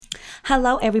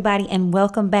Hello, everybody, and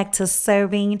welcome back to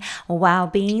Serving While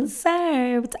Being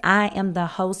Served. I am the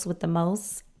host with the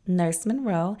most, Nurse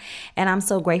Monroe, and I'm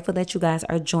so grateful that you guys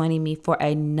are joining me for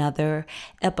another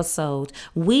episode.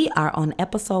 We are on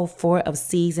episode 4 of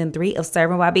season 3 of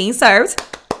Serving While Being Served.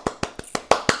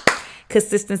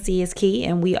 Consistency is key,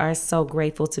 and we are so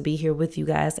grateful to be here with you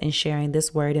guys and sharing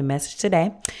this word and message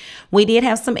today. We did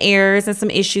have some errors and some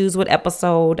issues with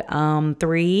episode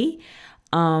 3.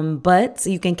 But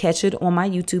you can catch it on my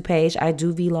YouTube page. I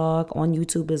do vlog on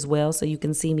YouTube as well, so you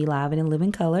can see me live and in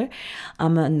living color.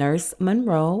 I'm a Nurse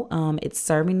Monroe. It's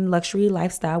Serving Luxury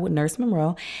Lifestyle with Nurse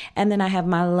Monroe. And then I have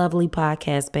my lovely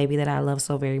podcast, baby, that I love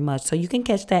so very much. So you can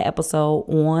catch that episode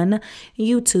on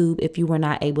YouTube if you were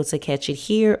not able to catch it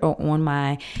here or on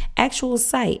my actual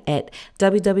site at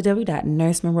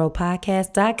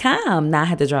www.nursemonroepodcast.com. Now I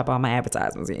had to drop all my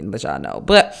advertisements and let y'all know.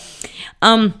 But,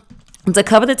 to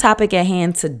cover the topic at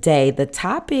hand today, the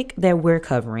topic that we're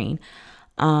covering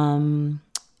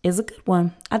is a good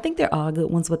one. I think they're all good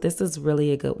ones, but this is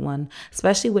really a good one,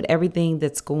 especially with everything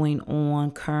that's going on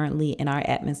currently in our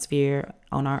atmosphere,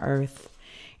 on our earth,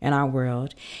 in our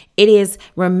world. It is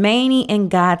remaining in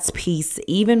God's peace,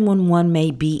 even when one may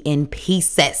be in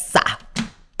pieces.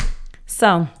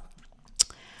 So,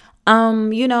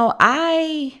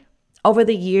 I, over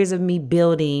the years of me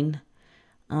building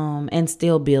and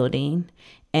still building,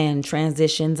 and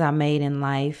transitions I made in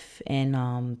life,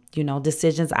 and,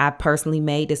 decisions I personally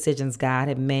made, decisions God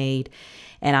had made,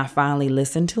 and I finally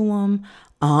listened to him.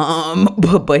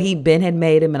 But he had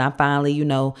made him, and I finally,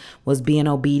 was being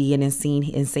obedient and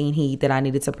seeing heed that I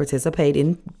needed to participate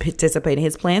in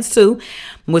his plans too,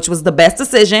 which was the best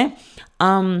decision.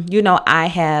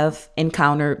 I have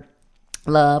encountered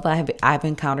love. I've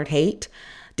encountered hate,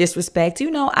 disrespect.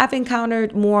 I've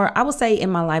encountered more, I would say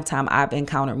in my lifetime, I've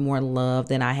encountered more love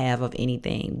than I have of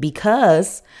anything,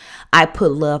 because I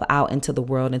put love out into the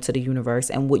world, into the universe,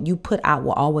 and what you put out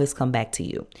will always come back to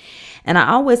you. And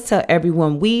I always tell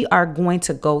everyone, we are going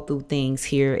to go through things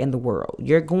here in the world.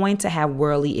 You're going to have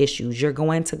worldly issues. You're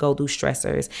going to go through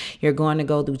stressors. You're going to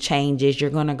go through changes. You're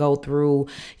going to go through,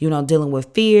 dealing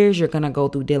with fears. You're going to go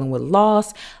through dealing with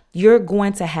loss. You're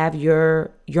going to have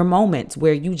your moments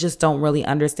where you just don't really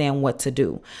understand what to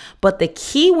do. But the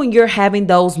key when you're having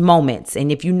those moments,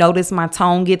 and if you notice my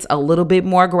tone gets a little bit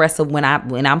more aggressive when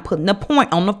I'm putting a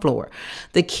point on the floor,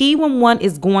 the key when one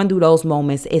is going through those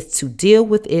moments is to deal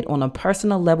with it on a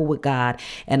personal level with God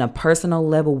and a personal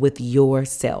level with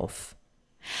yourself.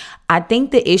 I think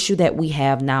the issue that we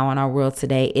have now in our world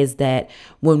today is that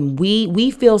when we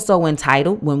feel so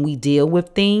entitled when we deal with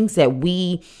things, that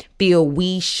we feel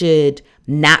we should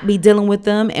not be dealing with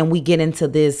them, and we get into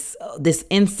this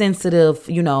insensitive,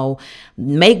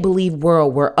 make-believe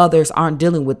world where others aren't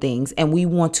dealing with things, and we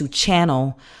want to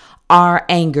channel our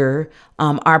anger,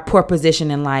 our poor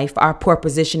position in life, our poor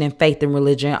position in faith and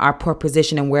religion, our poor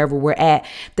position in wherever we're at,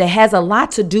 that has a lot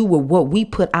to do with what we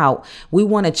put out. We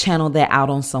want to channel that out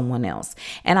on someone else.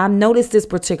 And I've noticed this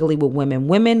particularly with women.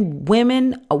 Women,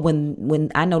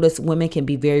 when I notice women can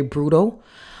be very brutal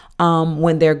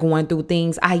when they're going through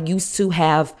things. I used to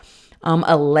have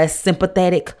a less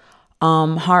sympathetic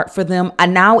heart for them.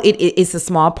 And now it's a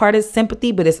small part of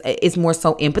sympathy, but it's more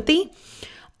so empathy.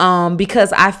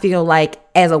 Because I feel like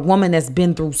as a woman that's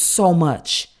been through so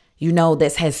much,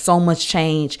 that has so much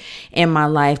change in my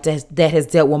life, that has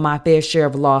dealt with my fair share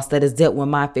of loss, that has dealt with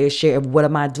my fair share of what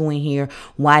am I doing here?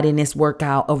 Why didn't this work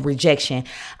out? Of rejection.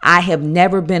 I have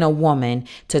never been a woman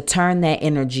to turn that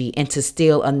energy and to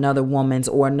steal another woman's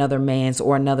or another man's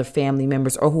or another family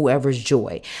member's or whoever's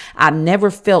joy. I've never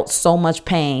felt so much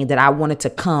pain that I wanted to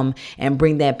come and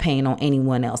bring that pain on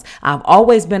anyone else. I've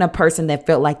always been a person that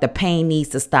felt like the pain needs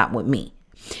to stop with me.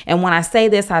 And when I say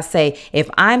this, I say, if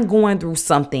I'm going through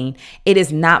something, it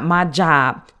is not my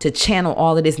job to channel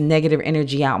all of this negative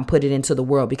energy out and put it into the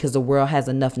world, because the world has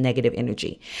enough negative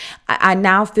energy. I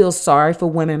now feel sorry for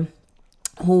women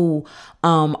who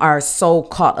are so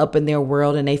caught up in their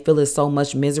world, and they feel it's so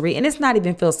much misery. And it's not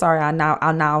even feel sorry. I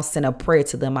now send a prayer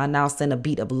to them. I now send a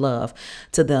beat of love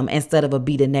to them instead of a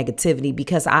beat of negativity,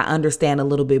 because I understand a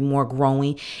little bit more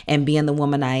growing and being the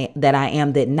woman that I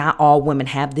am, that not all women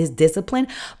have this discipline,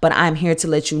 but I'm here to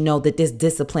let you know that this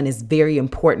discipline is very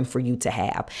important for you to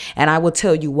have. And I will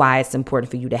tell you why it's important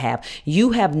for you to have.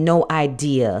 You have no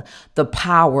idea the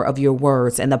power of your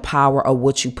words and the power of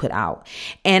what you put out.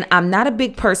 And I'm not a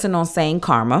big person on saying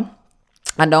karma.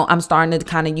 I'm starting to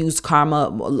kind of use karma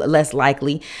less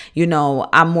likely.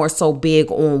 I'm more so big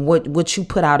on what you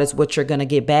put out is what you're going to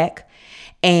get back.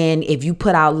 And if you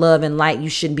put out love and light, you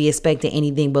shouldn't be expecting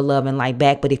anything but love and light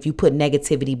back. But if you put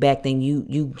negativity back, then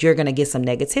you're going to get some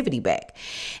negativity back.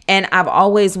 And I've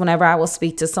always, whenever I will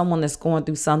speak to someone that's going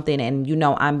through something and,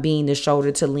 I'm being the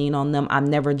shoulder to lean on them, I'm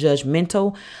never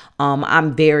judgmental.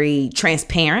 I'm very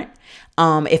transparent.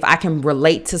 If I can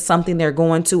relate to something they're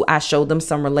going to, I show them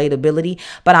some relatability,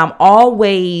 but I'm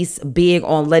always big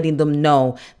on letting them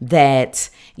know that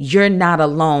you're not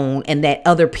alone and that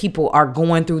other people are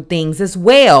going through things as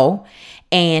well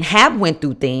and have went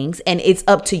through things, and it's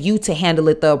up to you to handle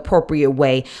it the appropriate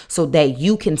way so that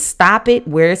you can stop it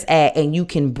where it's at and you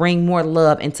can bring more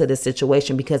love into the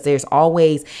situation, because there's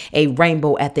always a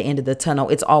rainbow at the end of the tunnel.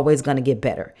 It's always going to get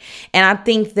better. And I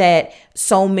think that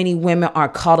so many women are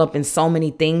caught up in so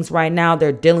many things right now.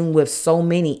 They're dealing with so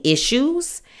many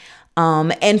issues.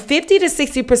 And 50 to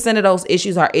 60% of those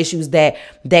issues are issues that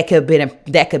could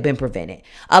have been prevented.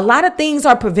 A lot of things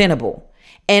are preventable.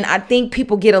 And I think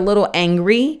people get a little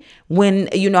angry when,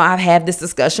 I've had this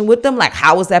discussion with them, like,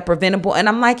 how is that preventable? And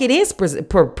I'm like, it is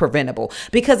preventable,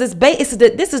 because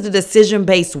this is the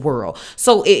decision-based world.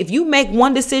 So if you make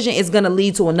one decision, it's going to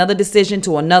lead to another decision,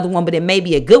 to another one, but it may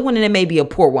be a good one and it may be a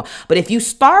poor one. But if you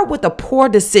start with a poor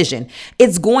decision,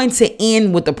 it's going to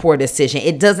end with a poor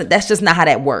decision. That's just not how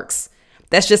that works.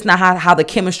 That's just not how the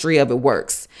chemistry of it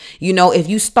works. If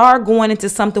you start going into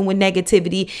something with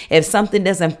negativity, if something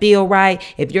doesn't feel right,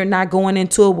 if you're not going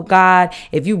into it with God,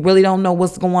 if you really don't know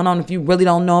what's going on, if you really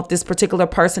don't know if this particular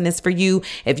person is for you,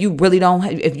 if you really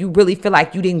feel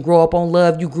like you didn't grow up on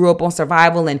love, you grew up on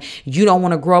survival, and you don't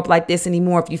want to grow up like this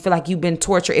anymore, if you feel like you've been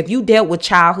tortured, if you dealt with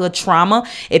childhood trauma,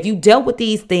 if you dealt with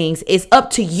these things, it's up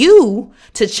to you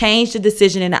to change the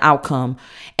decision and the outcome.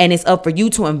 And it's up for you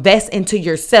to invest into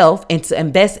yourself and to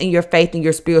invest in your faith and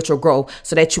your spiritual growth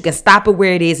so that you can stop it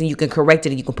where it is and you can correct it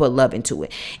and you can put love into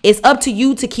it. It's up to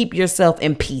you to keep yourself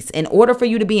in peace. In order for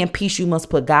you to be in peace, you must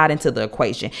put God into the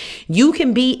equation. You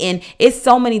can be in, it's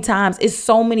so many times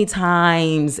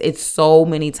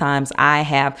I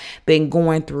have been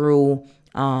going through,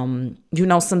 some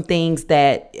things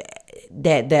that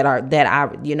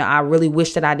I really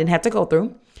wish that I didn't have to go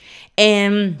through.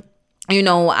 And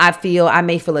I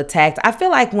may feel attacked. I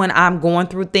feel like when I'm going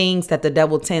through things that the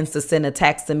devil tends to send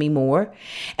attacks to me more.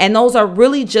 And those are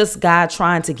really just God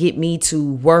trying to get me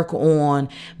to work on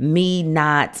me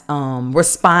not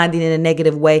responding in a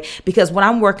negative way. Because what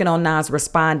I'm working on now is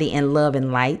responding in love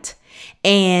and light.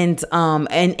 And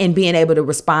being able to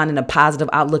respond in a positive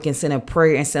outlook and send a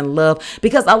prayer and send love.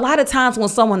 Because a lot of times when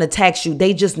someone attacks you,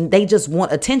 they just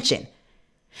want attention.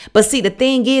 But see, the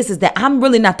thing is that I'm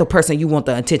really not the person you want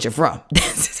the attention from.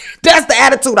 That's the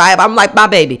attitude I have. I'm like, my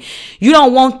baby, you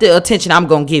don't want the attention I'm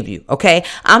going to give you. Okay.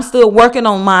 I'm still working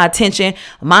on my attention.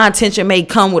 My attention may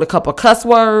come with a couple of cuss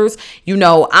words.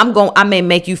 I may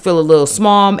make you feel a little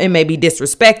small. It may be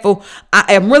disrespectful.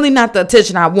 I am really not the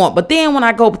attention I want. But then when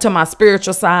I go to my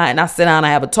spiritual side and I sit down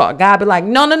and have a talk, God be like,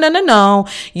 no.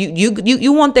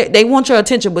 You want they want your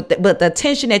attention. But the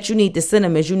attention that you need to send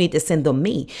them is you need to send them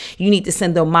me. You need to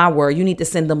send them my word. You need to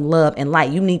send them love and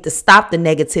light. You need to stop the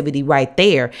negativity right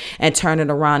there and turn it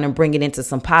around and bring it into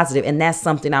some positive. And that's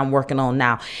something I'm working on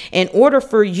now. In order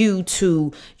for you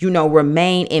to,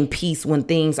 remain in peace when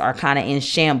things are kind of in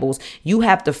shambles, you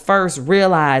have to first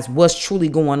realize what's truly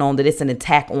going on, that it's an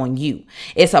attack on you.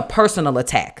 It's a personal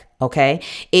attack. Okay.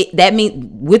 That means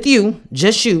with you,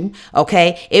 just you.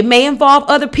 Okay. It may involve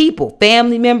other people,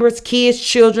 family members, kids,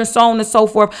 children, so on and so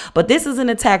forth. But this is an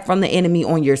attack from the enemy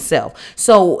on yourself.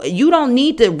 So you don't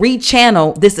need to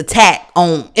rechannel this attack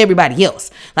on everybody else.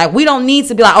 Like, we don't need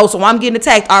to be like, oh, so I'm getting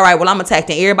attacked. All right, well, I'm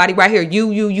attacking everybody right here. You,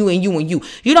 and you, and you.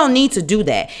 You don't need to do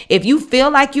that. If you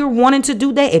feel like you're wanting to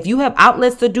do that, if you have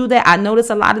outlets to do that, I notice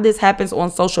a lot of this happens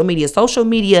on social media. Social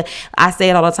media, I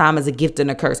say it all the time, is a gift and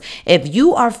a curse. If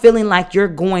you are feeling like you're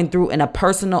going through a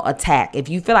personal attack, if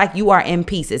you feel like you are in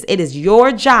pieces, it is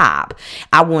your job.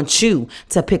 I want you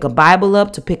to pick a Bible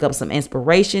up, to pick up some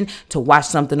inspiration, to watch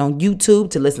something on YouTube,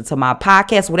 to listen to my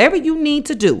podcast, whatever you need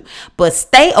to do. But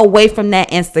stay away from that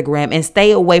Instagram and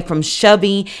stay away from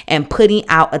shoving and putting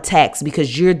out attacks,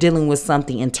 because you're dealing with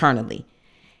something internally.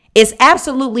 It's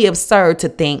absolutely absurd to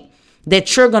think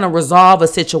that you're going to resolve a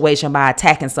situation by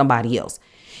attacking somebody else.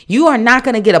 You are not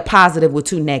going to get a positive with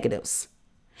two negatives.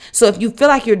 So if you feel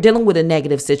like you're dealing with a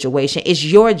negative situation, it's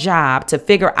your job to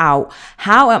figure out,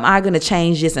 how am I going to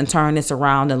change this and turn this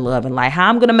around in love and light? How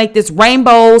I'm going to make this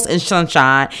rainbows and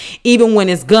sunshine, even when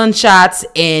it's gunshots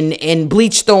and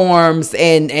bleach storms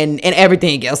and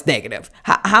everything else negative.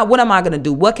 What am I going to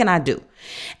do? What can I do?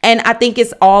 And I think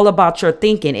it's all about your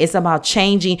thinking. It's about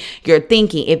changing your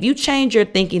thinking. If you change your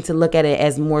thinking to look at it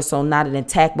as more so not an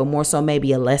attack, but more so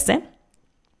maybe a lesson,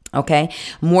 Okay.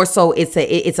 More so it's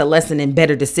a lesson in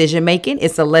better decision making.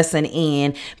 It's a lesson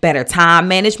in better time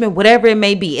management, whatever it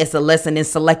may be. It's a lesson in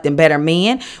selecting better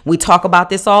men. We talk about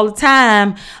this all the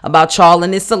time about y'all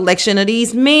in this selection of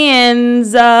these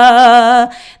men's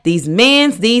these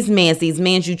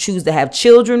men you choose to have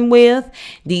children with,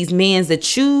 these men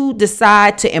that you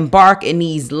decide to embark in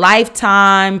these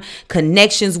lifetime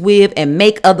connections with and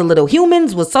make other little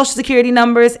humans with social security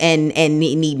numbers and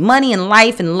need money and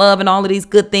life and love and all of these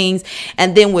good things.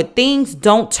 And then when things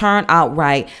don't turn out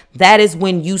right, that is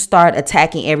when you start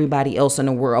attacking everybody else in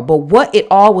the world. But what it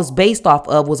all was based off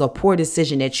of was a poor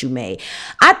decision that you made.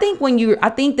 I think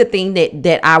the thing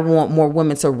that I want more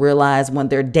women to realize when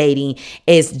they're dating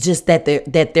is just that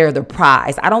they're the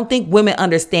prize. I don't think women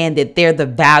understand that they're the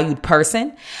valued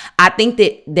person. I think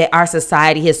that our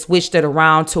society has switched it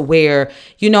around to where,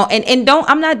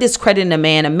 I'm not discrediting a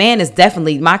man. A man is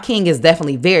definitely, my king is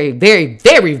definitely very, very,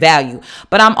 very valued.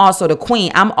 But I'm also the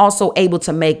queen. I'm also able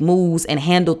to make moves and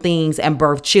handle things and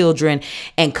birth children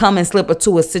and come and slip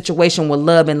into a situation with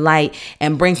love and light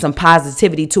and bring some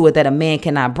positivity to it that a man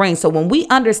cannot bring. So when we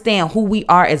understand who we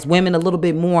are as women a little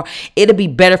bit more, it'll be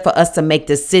better for us to make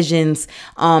decisions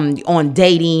on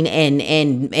dating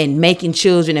and making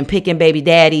children and picking baby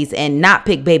daddies and not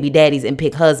pick baby daddies and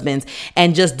pick husbands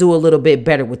and just do a little bit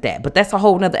better with that. But that's a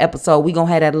whole nother episode. We're going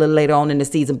to have that a little later on in the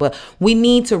season. But we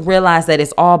need to realize that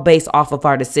it's all based off of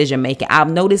our decision making. I've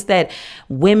noticed that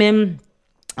women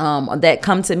that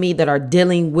come to me that are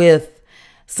dealing with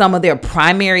some of their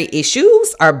primary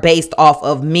issues are based off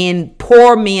of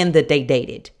poor men that they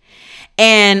dated.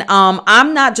 And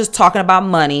I'm not just talking about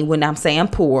money when I'm saying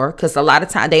poor, because a lot of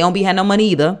times they don't be having no money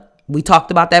either. We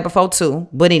talked about that before too.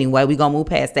 But anyway, we're going to move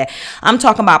past that. I'm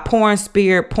talking about poor in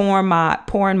spirit, poor in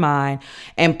mind,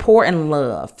 and poor in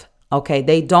love. Okay.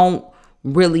 They don't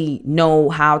really know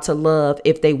how to love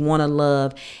if they want to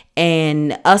love.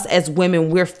 And us as women,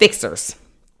 we're fixers.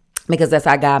 Because that's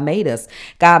how God made us.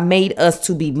 God made us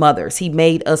to be mothers. He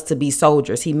made us to be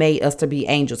soldiers. He made us to be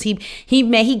angels. He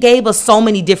gave us so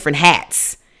many different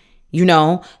hats,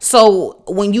 So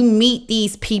when you meet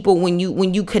these people, when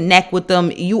you connect with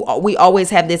them, we always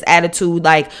have this attitude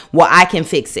like, well, I can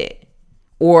fix it.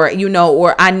 Or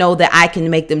I know that I can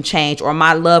make them change, or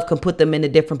my love can put them in a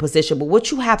different position. But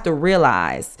what you have to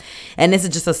realize, and this is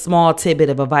just a small tidbit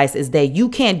of advice, is that you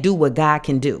can't do what God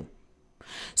can do.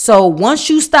 So once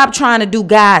you stop trying to do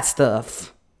God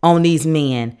stuff on these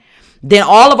men, then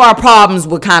all of our problems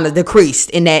will kind of decrease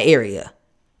in that area.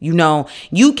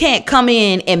 You can't come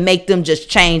in and make them just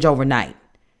change overnight.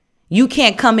 You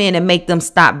can't come in and make them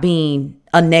stop being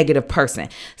a negative person,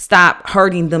 stop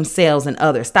hurting themselves and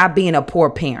others, stop being a poor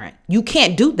parent. You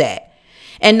can't do that.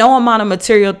 And no amount of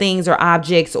material things or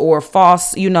objects or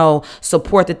false,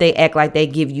 support that they act like they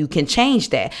give you can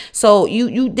change that. So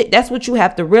that's what you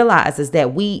have to realize, is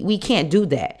that we can't do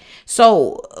that.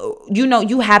 So,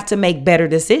 you have to make better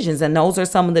decisions. And those are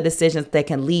some of the decisions that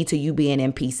can lead to you being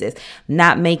in pieces,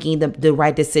 not making the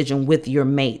right decision with your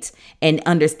mate, and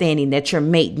understanding that your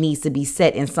mate needs to be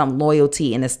set in some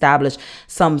loyalty and establish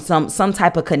some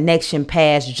type of connection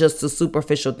past just the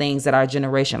superficial things that our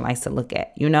generation likes to look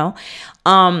at,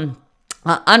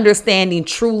 understanding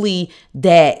truly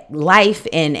that life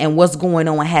and what's going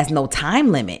on has no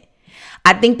time limit.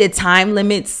 I think that time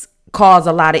limits cause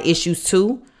a lot of issues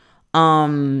too.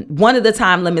 One of the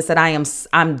time limits that I'm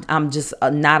just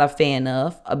not a fan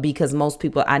of, because most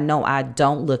people, I know I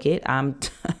don't look it.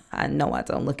 I know I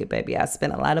don't look it, baby. I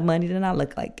spend a lot of money and I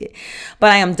look like it,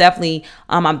 but I am definitely,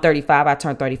 I'm 35. I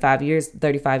turned 35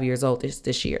 years old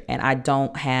this year, and I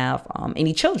don't have,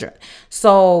 any children.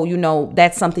 So,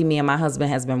 that's something me and my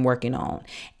husband has been working on,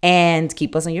 and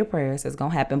keep us in your prayers. It's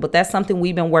going to happen, but that's something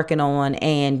we've been working on.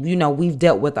 And, we've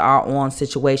dealt with our own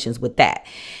situations with that.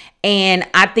 And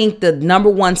I think the number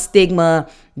one stigma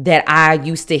that I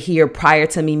used to hear prior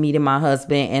to me meeting my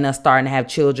husband and us starting to have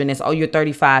children is, oh, you're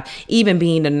 35. Even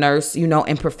being a nurse,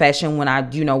 in profession, when I,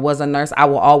 was a nurse, I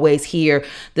will always hear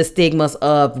the stigmas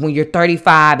of, when you're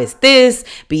 35, it's this,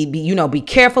 be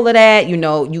careful of that.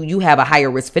 You have a higher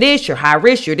risk for this, you're high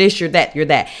risk, you're this, you're that, you're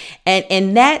that.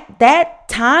 And that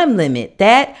time limit,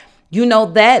 that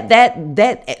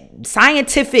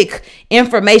scientific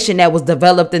information that was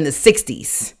developed in the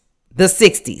 60s,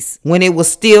 when it was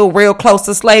still real close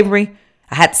to slavery.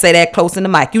 I had to say that close in the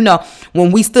mic.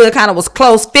 When we still kind of was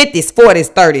close, 50s,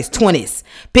 40s, 30s, 20s,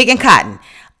 picking cotton,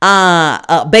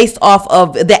 based off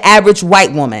of the average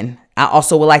white woman. I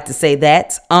also would like to say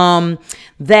that,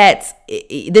 that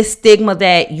this stigma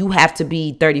that you have to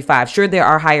be 35. Sure, there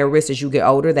are higher risks as you get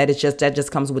older. That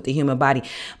just comes with the human body.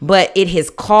 But it has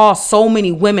caused so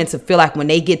many women to feel like when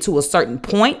they get to a certain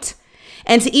point,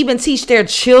 and to even teach their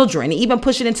children, even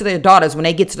push it into their daughters when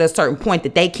they get to a certain point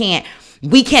that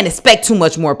we can't expect too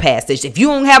much more past this. If you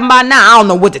don't have them by now, I don't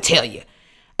know what to tell you.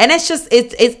 And it's just,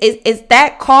 it's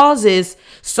that causes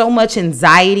so much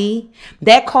anxiety.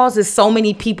 That causes so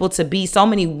many people to be, so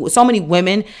many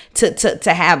women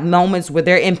to have moments where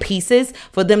they're in pieces,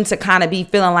 for them to kind of be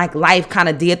feeling like life kind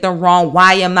of did them wrong.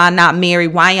 Why am I not married?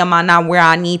 Why am I not where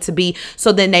I need to be?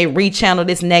 So then they rechannel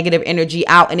this negative energy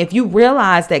out. And if you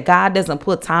realize that God doesn't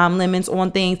put time limits on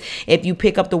things, if you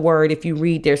pick up the word, if you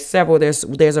read, there's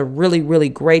a really, really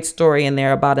great story in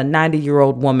there about a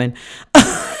 90-year-old woman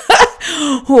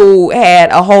who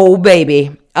had a whole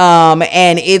baby.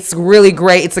 And it's really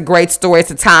great. It's a great story.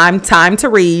 It's a time to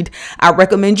read. I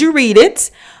recommend you read it.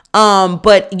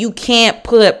 But you can't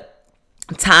put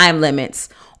time limits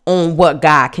on what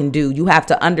God can do. You have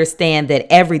to understand that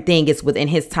everything is within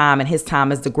his time, and his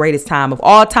time is the greatest time of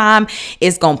all time.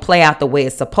 It's going to play out the way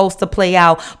it's supposed to play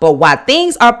out. But while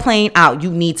things are playing out,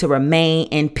 you need to remain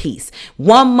in peace.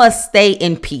 One must stay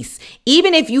in peace.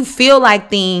 Even if you feel like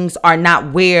things are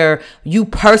not where you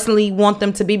personally want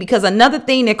them to be, because another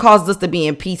thing that causes us to be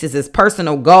in pieces is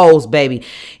personal goals, baby.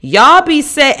 Y'all be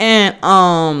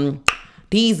setting,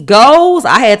 these goals,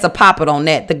 I had to pop it on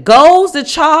that. The goals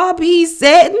that y'all be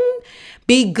setting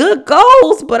be good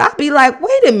goals, but I be like,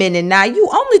 wait a minute now, you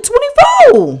only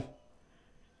 24.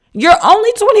 You're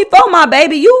only 24, my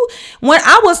baby. When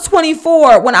I was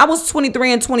 24, when I was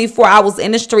 23 and 24, I was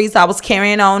in the streets. I was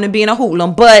carrying on and being a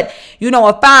hoodlum, but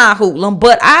a fine hoodlum.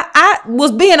 But I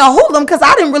was being a hoodlum because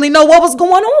I didn't really know what was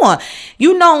going on.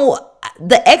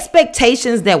 The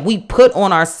expectations that we put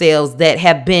on ourselves that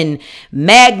have been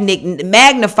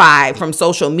magnified from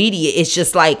social media, it's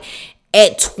just like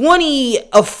at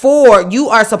 24, you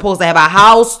are supposed to have a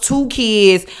house, 2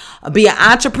 kids, be an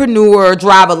entrepreneur,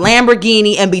 drive a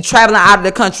Lamborghini, and be traveling out of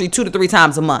the country 2 to 3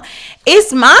 times a month.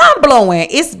 It's mind blowing.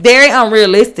 It's very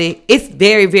unrealistic. It's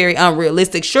very, very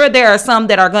unrealistic. Sure, there are some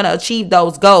that are going to achieve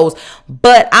those goals,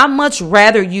 but I much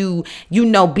rather you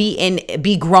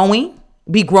be growing.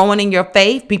 Be growing in your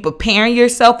faith, be preparing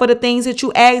yourself for the things that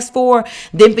you ask for,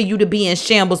 than for you to be in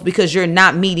shambles because you're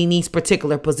not meeting these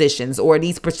particular positions or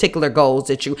these particular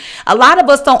goals a lot of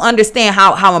us don't understand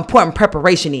how important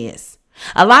preparation is.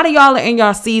 A lot of y'all are in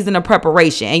y'all season of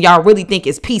preparation and y'all really think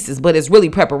it's pieces, but it's really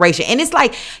preparation. And it's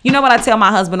like, what I tell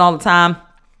my husband all the time?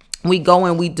 We go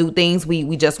and we do things.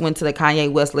 We just went to the Kanye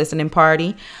West listening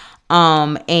party.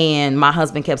 And my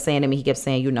husband kept saying to me,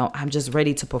 I'm just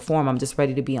ready to perform. I'm just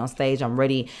ready to be on stage. I'm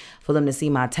ready for them to see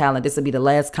my talent. This will be the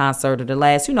last concert or the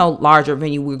last, larger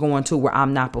venue we're going to where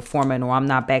I'm not performing or I'm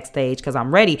not backstage because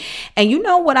I'm ready. And you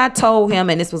know what I told him,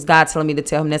 and this was God telling me to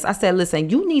tell him this. I said, listen,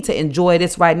 you need to enjoy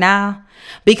this right now,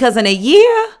 because in a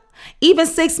year, even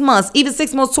 6 months,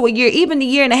 to a year, even a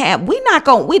year and a half, we ain't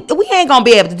going to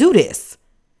be able to do this,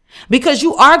 because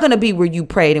you are going to be where you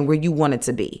prayed and where you wanted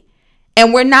to be.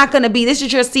 And we're not going to be, this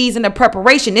is your season of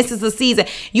preparation. This is the season.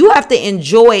 You have to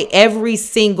enjoy every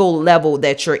single level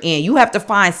that you're in. You have to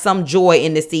find some joy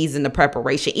in the season of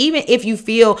preparation. Even if you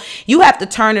feel you have to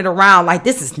turn it around, like,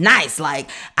 this is nice. Like,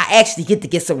 I actually get to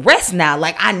get some rest now.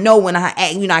 Like, I know when I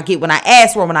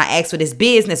ask for this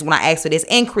business, when I ask for this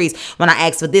increase, when I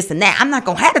ask for this and that, I'm not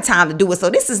going to have the time to do it. So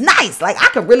this is nice. Like, I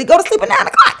could really go to sleep at 9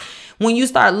 o'clock. When you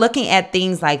start looking at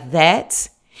things like that,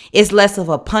 it's less of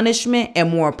a punishment and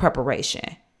more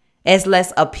preparation. It's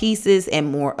less of pieces and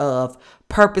more of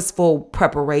purposeful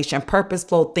preparation,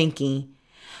 purposeful thinking,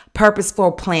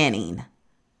 purposeful planning.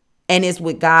 And it's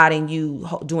with God and you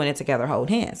doing it together, hold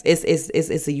hands.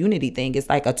 It's a unity thing. It's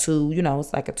like a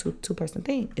it's like a two-person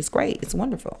thing. It's great. It's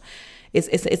wonderful.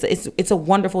 It's a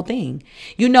wonderful thing.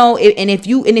 And if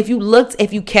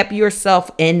you kept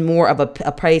yourself in more of a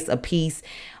place of peace,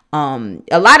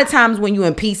 a lot of times when you're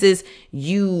in pieces,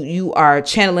 you are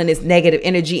channeling this negative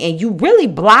energy and you really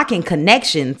blocking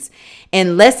connections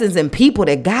and lessons and people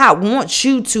that God wants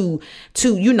you to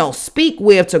speak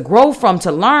with, to grow from,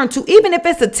 to learn to. Even if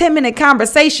it's a 10-minute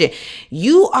conversation,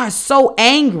 you are so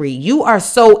angry. You are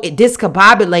so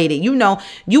discombobulated.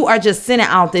 You are just sending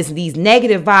out these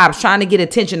negative vibes, trying to get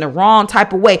attention the wrong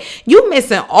type of way. You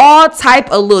missing all type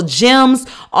of little gems,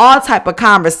 all type of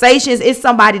conversations. It's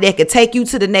somebody that could take you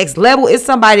to the next level. It's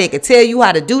somebody that could tell you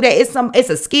how to do that. It's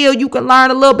a skill you can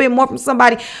learn a little bit more from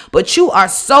somebody, but you are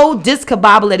so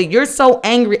discombobulated. You're so so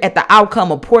angry at the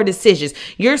outcome of poor decisions.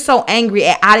 You're so angry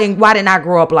at why didn't I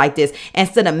grow up like this?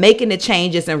 Instead of making the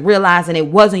changes and realizing it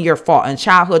wasn't your fault and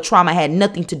childhood trauma had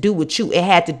nothing to do with you. It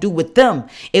had to do with them.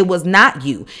 It was not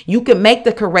you. You can make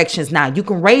the corrections now. You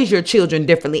can raise your children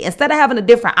differently. Instead of having a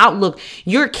different outlook,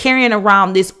 you're carrying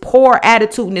around this poor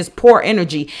attitude and this poor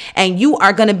energy, and you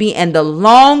are going to be in the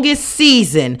longest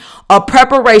season of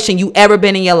preparation you ever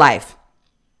been in your life.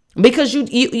 Because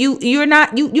you're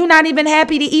not even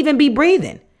happy to even be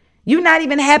breathing. You're not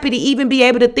even happy to even be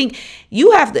able to think.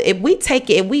 You have to, if we take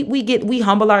it, if we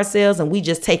humble ourselves and we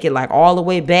just take it like all the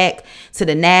way back to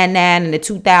the 99 and the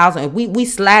 2000. If we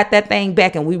slide that thing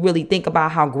back and we really think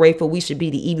about how grateful we should be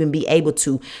to even be able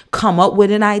to come up with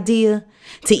an idea,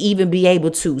 to even be able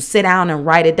to sit down and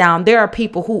write it down. There are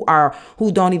people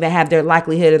who don't even have their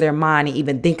likelihood of their mind to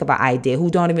even think about idea, who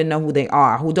don't even know who they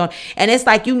are, and it's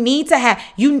like you need to have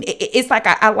it's like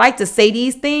I like to say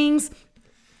these things.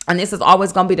 And this is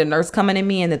always going to be the nurse coming in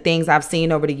me and the things I've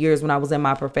seen over the years when I was in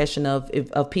my profession of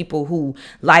people who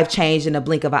life changed in a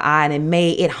blink of an eye. And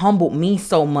it humbled me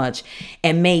so much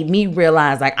and made me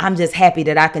realize, like, I'm just happy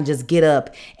that I can just get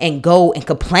up and go and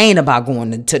complain about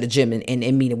going to the gym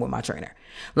and meeting with my trainer.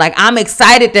 Like, I'm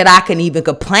excited that I can even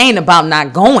complain about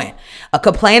not going.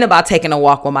 Complain about taking a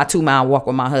walk with my 2-mile walk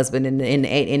with my husband in the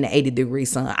 80-degree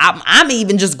sun. I'm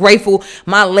even just grateful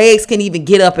my legs can even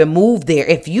get up and move there.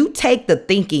 If you take the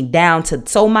thinking down to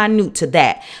so minute to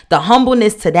that, the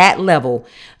humbleness to that level,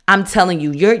 I'm telling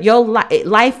you, your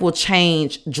life will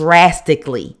change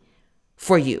drastically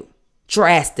for you.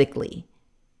 Drastically.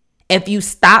 If you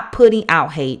stop putting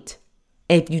out hate,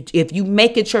 if you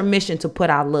make it your mission to put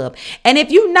out love. And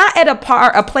if you're not at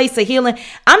a place of healing,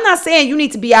 I'm not saying you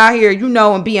need to be out here,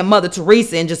 and being Mother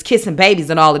Teresa and just kissing babies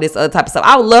and all of this other type of stuff.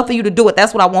 I would love for you to do it.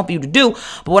 That's what I want for you to do.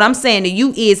 But what I'm saying to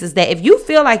you is that if you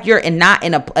feel like you're not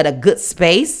at a good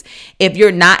space, if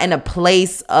you're not in a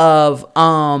place of,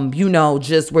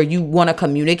 just where you want to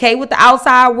communicate with the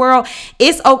outside world,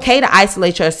 it's okay to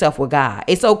isolate yourself with God.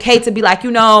 It's okay to be like,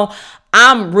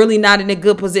 I'm really not in a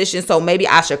good position, so maybe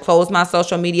I should close my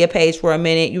social media page for a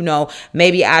minute.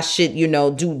 Maybe I should,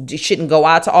 shouldn't go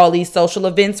out to all these social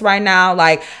events right now.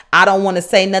 Like, I don't want to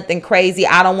say nothing crazy.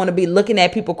 I don't want to be looking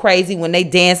at people crazy when they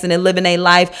dancing and living their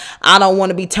life. I don't want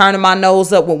to be turning my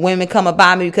nose up when women come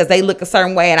by me because they look a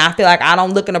certain way and I feel like I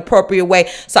don't look an appropriate way.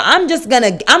 So I'm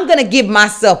gonna give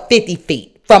myself 50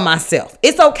 feet from myself.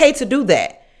 It's okay to do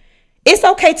that. It's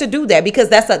okay to do that because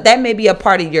that may be a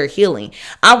part of your healing.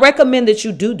 I recommend that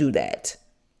you do that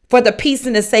for the peace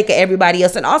and the sake of everybody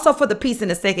else, and also for the peace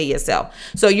and the sake of yourself.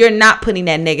 So you're not putting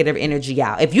that negative energy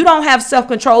out. If you don't have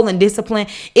self-control and discipline,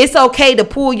 it's okay to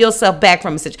pull yourself back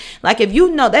from a situation. Like, if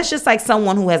that's just like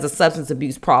someone who has a substance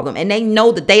abuse problem and they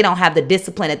know that they don't have the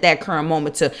discipline at that current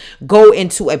moment to go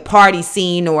into a party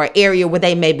scene or an area where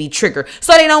they may be triggered.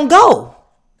 So they don't go.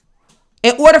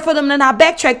 In order for them to not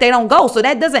backtrack, they don't go. So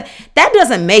that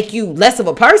doesn't make you less of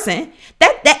a person.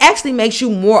 That actually makes you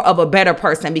more of a better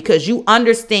person because you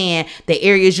understand the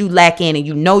areas you lack in and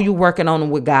you're working on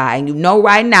them with God. And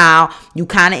right now you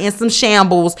kind of in some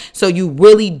shambles. So you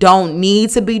really don't need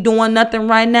to be doing nothing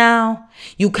right now.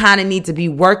 You kind of need to be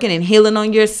working and healing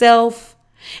on yourself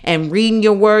and reading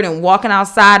your word and walking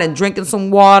outside and drinking some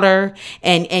water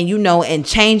and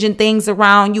changing things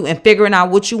around you and figuring out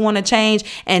what you want to change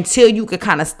until you could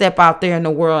kind of step out there in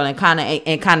the world and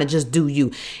kind of just do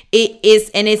you.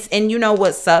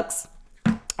 What sucks?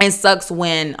 It sucks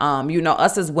when,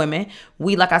 us as women,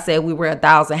 like I said, we wear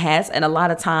 1,000 hats, and a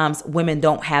lot of times women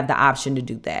don't have the option to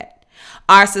do that.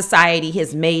 Our society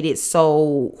has made it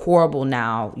so horrible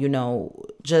now,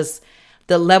 just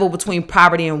the level between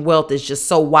poverty and wealth is just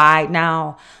so wide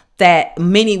now that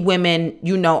many women,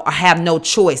 have no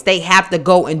choice. They have to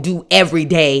go and do every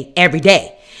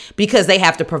day, because they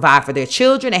have to provide for their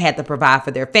children. They have to provide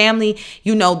for their family.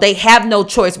 They have no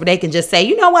choice where they can just say,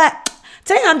 you know what?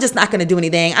 Today, I'm just not going to do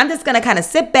anything. I'm just going to kind of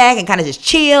sit back and kind of just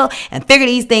chill and figure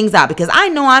these things out because I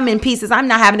know I'm in pieces. I'm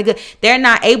not having a good. They're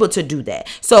not able to do that.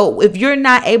 So if you're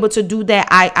not able to do that,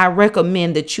 I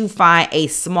recommend that you find a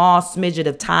small smidget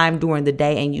of time during the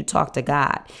day and you talk to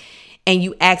God and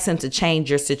you ask him to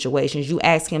change your situations. You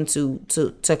ask him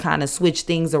to kind of switch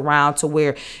things around to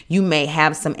where you may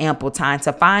have some ample time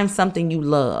to find something you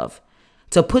love.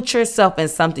 To put yourself in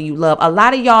something you love. A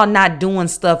lot of y'all not doing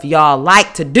stuff y'all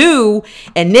like to do.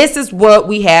 And this is what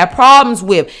we have problems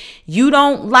with. You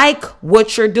don't like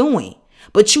what you're doing.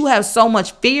 But you have so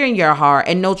much fear in your heart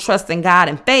and no trust in God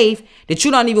and faith that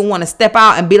you don't even want to step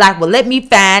out and be like, well, let me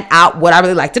find out what I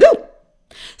really like to do.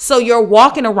 So you're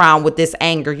walking around with this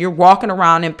anger. You're walking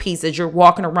around in pieces. You're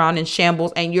walking around in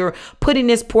shambles, and you're putting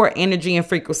this poor energy and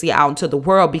frequency out into the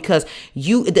world because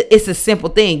it's a simple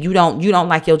thing. You don't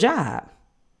like your job.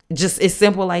 Just it's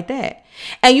simple like that.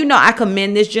 And I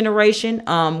commend this generation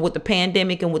with the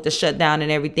pandemic and with the shutdown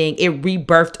and everything. It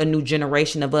rebirthed a new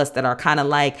generation of us that are kind of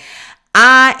like,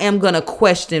 I am going to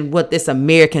question what this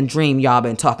American dream y'all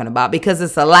been talking about, because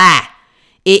it's a lie.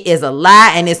 It is a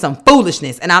lie and it's some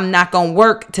foolishness, and I'm not going to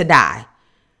work to die.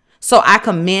 So I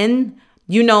commend,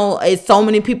 it's so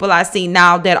many people I see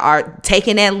now that are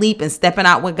taking that leap and stepping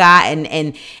out with God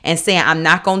and saying, I'm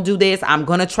not going to do this. I'm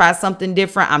going to try something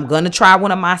different. I'm going to try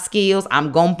one of my skills.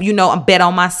 I'm going to, bet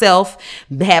on myself,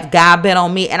 have God bet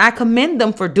on me. And I commend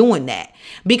them for doing that,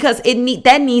 because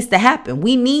that needs to happen.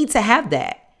 We need to have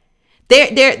that.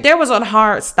 There was a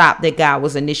hard stop that God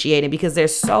was initiating, because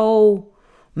there's so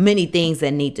many things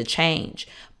that need to change.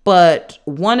 But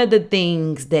one of the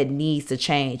things that needs to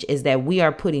change is that we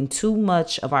are putting too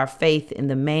much of our faith in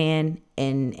the man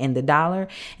and the dollar,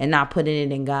 and not putting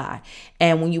it in God.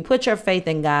 And when you put your faith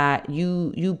in God,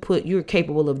 you're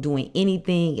capable of doing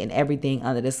anything and everything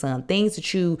under the sun. Things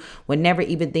that you would never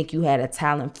even think you had a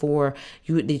talent for,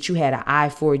 that you had an eye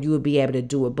for, you would be able to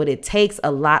do it. But it takes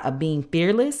a lot of being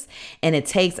fearless, and it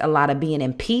takes a lot of being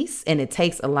in peace, and it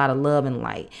takes a lot of love and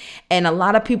light. And a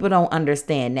lot of people don't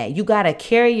understand that. You got to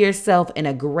carry yourself in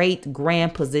a great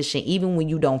grand position, even when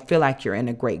you don't feel like you're in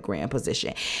a great grand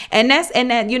position. And that,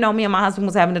 me and my husband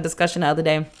was having a discussion the other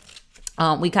day.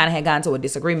 We kind of had gotten to a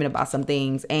disagreement about some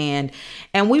things, and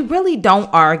we really don't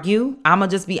argue. I'ma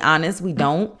just be honest, we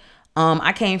don't.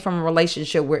 I came from a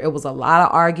relationship where it was a lot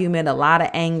of argument, a lot of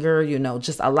anger,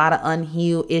 just a lot of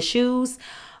unhealed issues.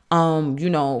 From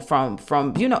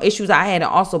issues I had, and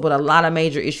also, but a lot of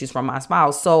major issues from my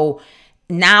spouse. So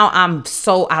now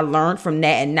I learned from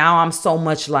that, and now I'm so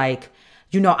much like,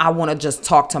 I want to just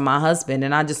talk to my husband,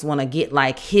 and I just want to get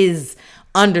like his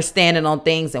understanding on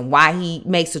things and why he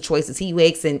makes the choices he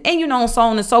makes, and so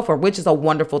on and so forth, which is a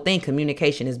wonderful thing.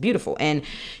 Communication is beautiful. And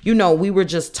we were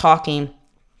just talking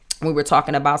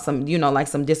about some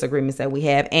some disagreements that we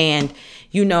have, and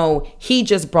he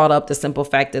just brought up the simple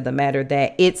fact of the matter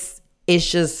that it's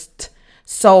just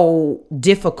so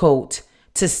difficult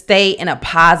to stay in a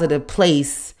positive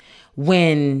place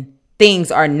when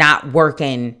things are not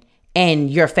working in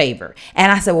your favor.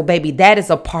 And I said, well, baby, that is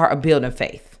a part of building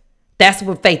faith. That's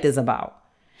what faith is about.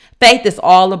 Faith is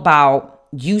all about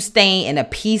you staying in a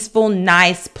peaceful,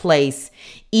 nice place,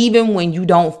 even when you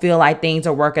don't feel like things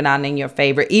are working out in your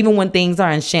favor, even when things are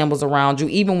in shambles around you,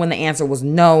 even when the answer was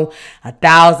no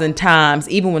 1,000 times,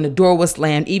 even when the door was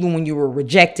slammed, even when you were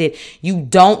rejected. You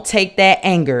don't take that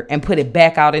anger and put it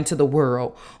back out into the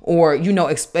world, or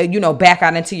back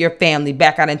out into your family,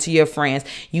 back out into your friends.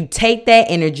 You take that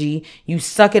energy, you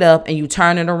suck it up, and you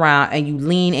turn it around, and you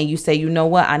lean, and you say, you know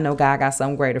what? I know God got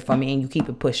something greater for me, and you keep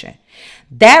it pushing.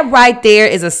 That right there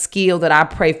is a skill that I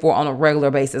pray for on a regular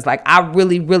basis. Like, I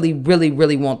really, really, really,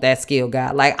 really want that skill,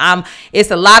 God. Like,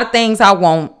 it's a lot of things I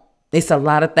want. It's a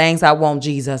lot of things I want,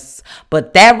 Jesus.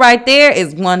 But that right there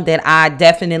is one that I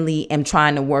definitely am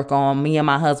trying to work on. Me and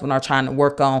my husband are trying to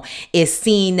work on, is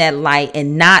seeing that light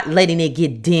and not letting it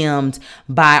get dimmed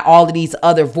by all of these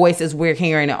other voices we're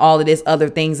hearing and all of these other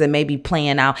things that may be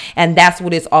playing out. And that's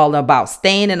what it's all about.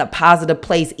 Staying in a positive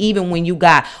place, even when you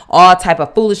got all type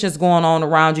of foolishness going on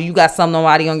around you. You got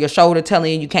somebody on your shoulder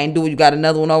telling you can't do it. You got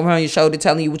another one over on your shoulder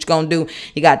telling you what you're going to do.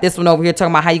 You got this one over here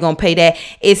talking about how you're going to pay that.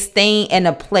 It's staying in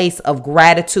a place of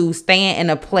gratitude, staying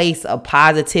in a place of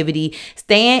positivity,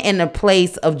 staying in a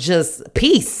place of just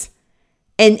peace,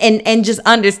 and just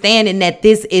understanding that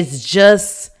this is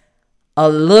just a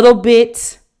little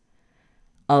bit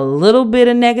of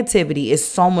negativity. Is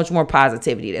so much more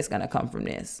positivity that's going to come from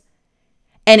this.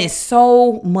 And it's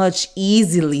so much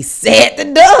easily said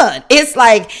than done. It's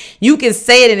like you can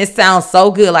say it and it sounds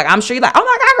so good. Like, I'm sure you're like, oh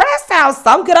my God, girl, that sounds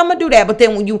so good, I'm gonna do that. But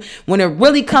then when it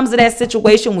really comes to that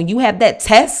situation, when you have that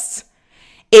test,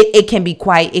 it can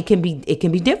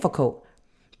be difficult.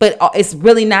 But it's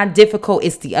really not difficult.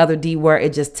 It's the other D word.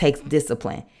 It just takes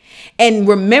discipline. And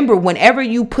remember, whenever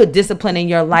you put discipline in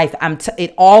your life,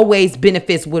 it always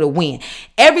benefits with a win.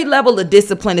 Every level of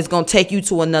discipline is going to take you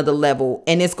to another level,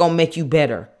 and it's going to make you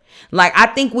better. Like, I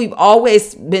think we've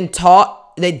always been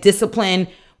taught that discipline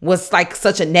was like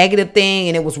such a negative thing,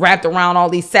 and it was wrapped around all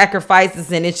these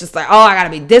sacrifices, and it's just like, oh, I gotta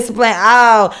be disciplined.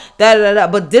 Oh, da da da.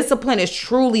 But discipline is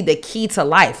truly the key to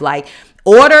life. Like,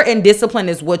 order and discipline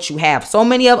is what you have. So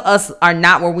many of us are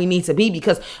not where we need to be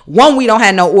because, one, we don't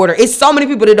have no order. It's so many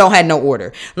people that don't have no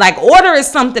order. Like, order is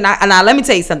something. Let me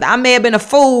tell you something. I may have been a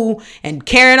fool and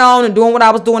carrying on and doing what I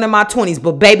was doing in my 20s,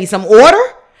 but baby, some order.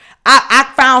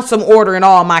 I found some order in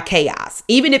all my chaos.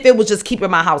 Even if it was just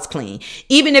keeping my house clean.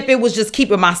 Even if it was just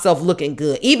keeping myself looking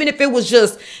good. Even if it was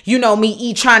just,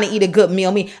 me trying to eat a good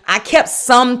meal. I kept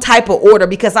some type of order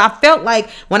because I felt like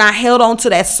when I held on to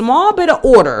that small bit of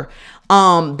order,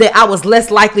 that I was less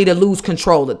likely to lose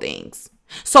control of things.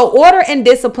 So order and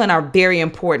discipline are very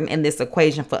important in this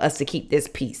equation for us to keep this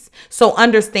peace. So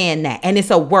understand that. And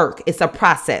it's a work. It's a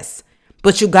process.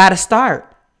 But you got to start.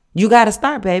 You got to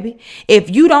start, baby.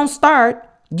 If you don't start,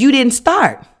 you didn't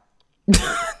start.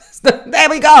 There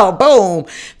we go. Boom.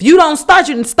 If you don't start,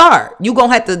 you didn't start. You're going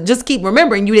to have to just keep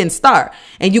remembering you didn't start.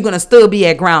 And you're going to still be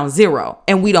at ground zero.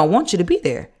 And we don't want you to be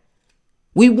there.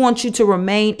 We want you to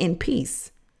remain in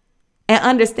peace. And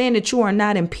understand that you are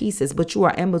not in pieces, but you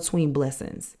are in between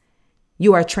blessings.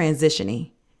 You are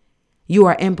transitioning. You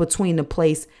are in between the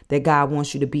place that God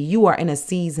wants you to be. You are in a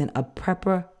season of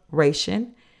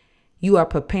preparation. You are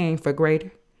preparing for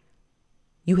greater.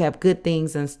 You have good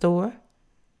things in store.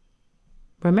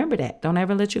 Remember that. Don't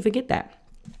ever let you forget that.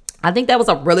 I think that was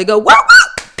a really good work.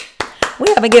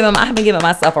 I haven't given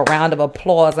myself a round of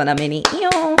applause in a minute.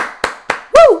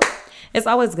 Woo! It's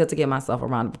always good to give myself a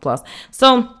round of applause.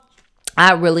 So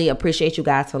I really appreciate you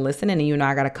guys for listening. And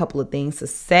I got a couple of things to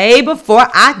say before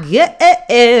I get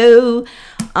it.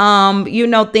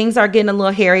 Things are getting a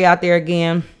little hairy out there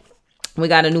again. We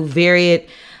got a new variant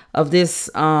of this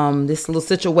little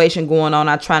situation going on.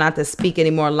 I try not to speak any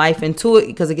more life into it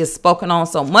because it gets spoken on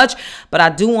so much, but I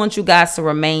do want you guys to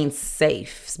remain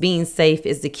safe. Being safe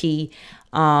is the key.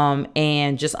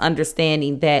 And just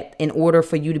understanding that in order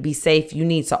for you to be safe, you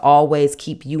need to always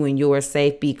keep you and yours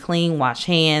safe. Be clean, wash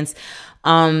hands.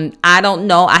 I don't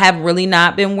know. I have really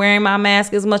not been wearing my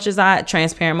mask as much as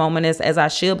transparent moment as I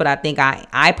should, but I think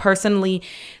I personally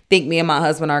think me and my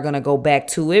husband are going to go back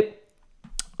to it.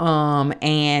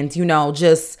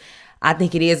 I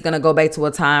think it is going to go back to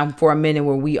a time for a minute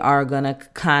where we are going to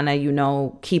kind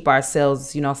of, keep ourselves,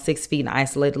 6 feet and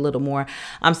isolate a little more.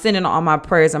 I'm sending all my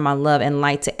prayers and my love and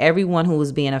light to everyone who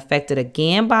is being affected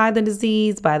again by the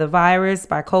disease, by the virus,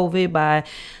 by COVID, by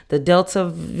the Delta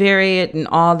variant and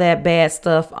all that bad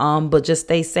stuff. But just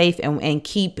stay safe and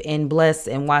keep and bless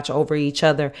and watch over each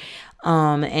other.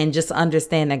 And just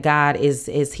understand that God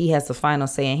he has the final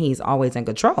say and he's always in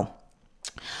control.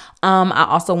 I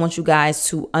also want you guys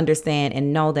to understand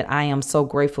and know that I am so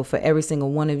grateful for every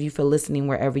single one of you for listening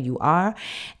wherever you are.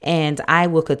 And I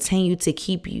will continue to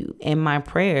keep you in my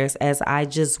prayers as I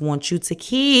just want you to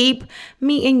keep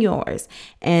me in yours.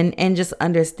 And just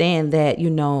understand that,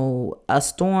 a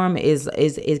storm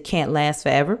it can't last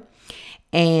forever.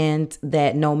 And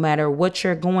that no matter what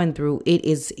you're going through, it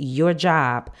is your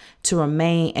job to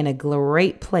remain in a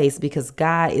great place because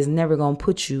God is never going to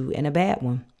put you in a bad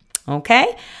one. Okay.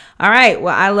 All right.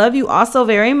 Well, I love you also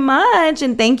very much.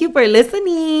 And thank you for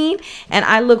listening. And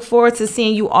I look forward to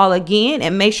seeing you all again.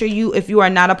 And make sure if you are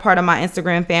not a part of my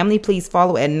Instagram family, please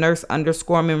follow at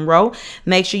nurse_Monroe.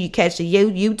 Make sure you catch the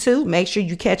YouTube. Make sure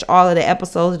you catch all of the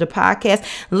episodes of the podcast.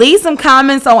 Leave some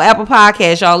comments on Apple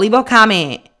Podcasts, y'all. Leave a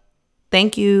comment.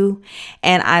 Thank you.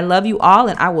 And I love you all.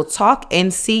 And I will talk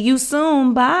and see you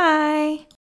soon. Bye.